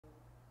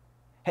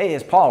Hey,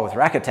 it's Paul with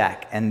Rack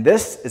Attack, and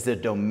this is the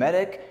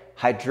Dometic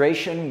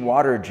Hydration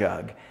Water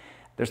Jug.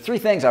 There's three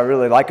things I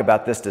really like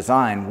about this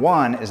design.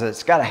 One is that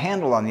it's got a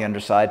handle on the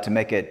underside to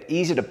make it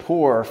easy to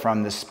pour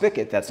from the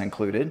spigot that's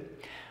included.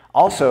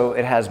 Also,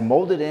 it has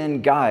molded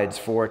in guides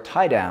for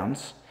tie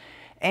downs.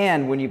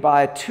 And when you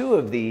buy two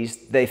of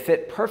these, they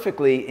fit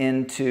perfectly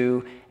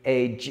into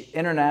an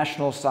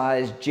international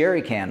size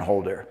jerry can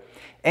holder.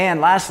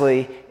 And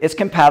lastly, it's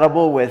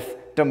compatible with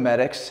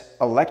Dometic's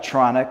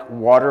electronic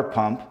water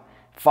pump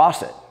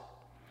faucet.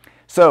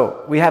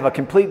 So we have a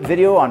complete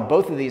video on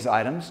both of these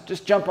items.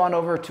 Just jump on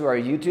over to our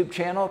YouTube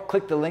channel,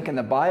 click the link in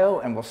the bio,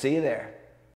 and we'll see you there.